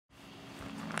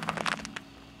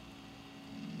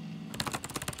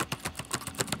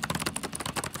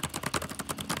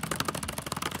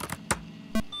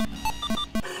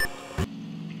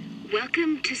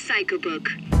to Psychobook.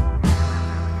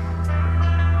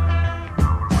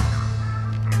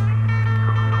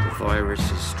 The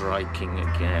virus is striking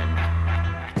again.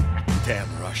 Damn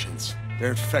Russians. They're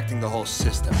infecting the whole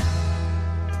system.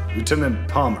 Lieutenant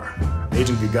Palmer,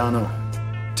 Agent Gagano,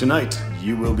 tonight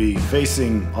you will be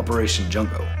facing Operation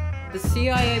Jungle. The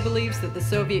CIA believes that the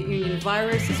Soviet Union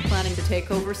virus is planning to take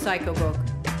over Psychobook.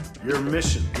 Your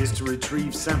mission is to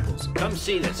retrieve samples. Come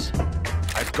see this.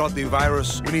 I've got the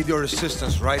virus. We need your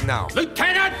assistance right now.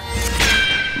 Lieutenant!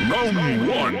 Round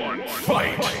one,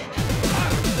 fight!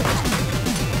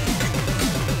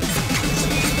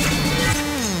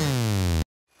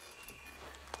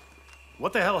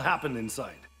 What the hell happened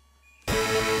inside?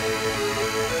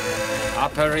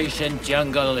 Operation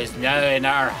Jungle is now in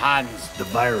our hands. The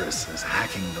virus is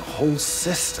hacking the whole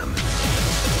system.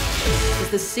 Is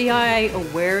the CIA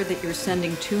aware that you're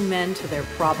sending 2 men to their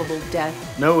probable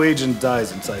death? No agent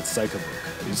dies inside Psychobook.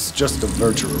 It's just a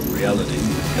virtual reality.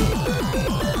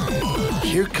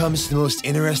 Here comes the most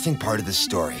interesting part of the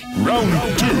story. Round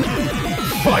 2,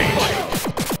 fight!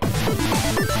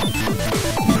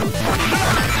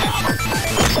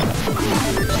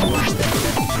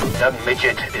 That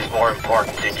midget is more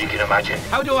important than you can imagine.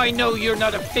 How do I know you're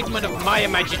not a figment of my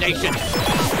imagination?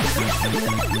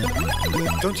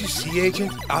 Don't you see,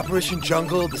 Agent? Operation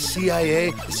Jungle, the CIA,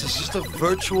 this is just a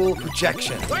virtual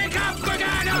projection. Wake up,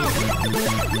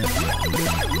 Gagano!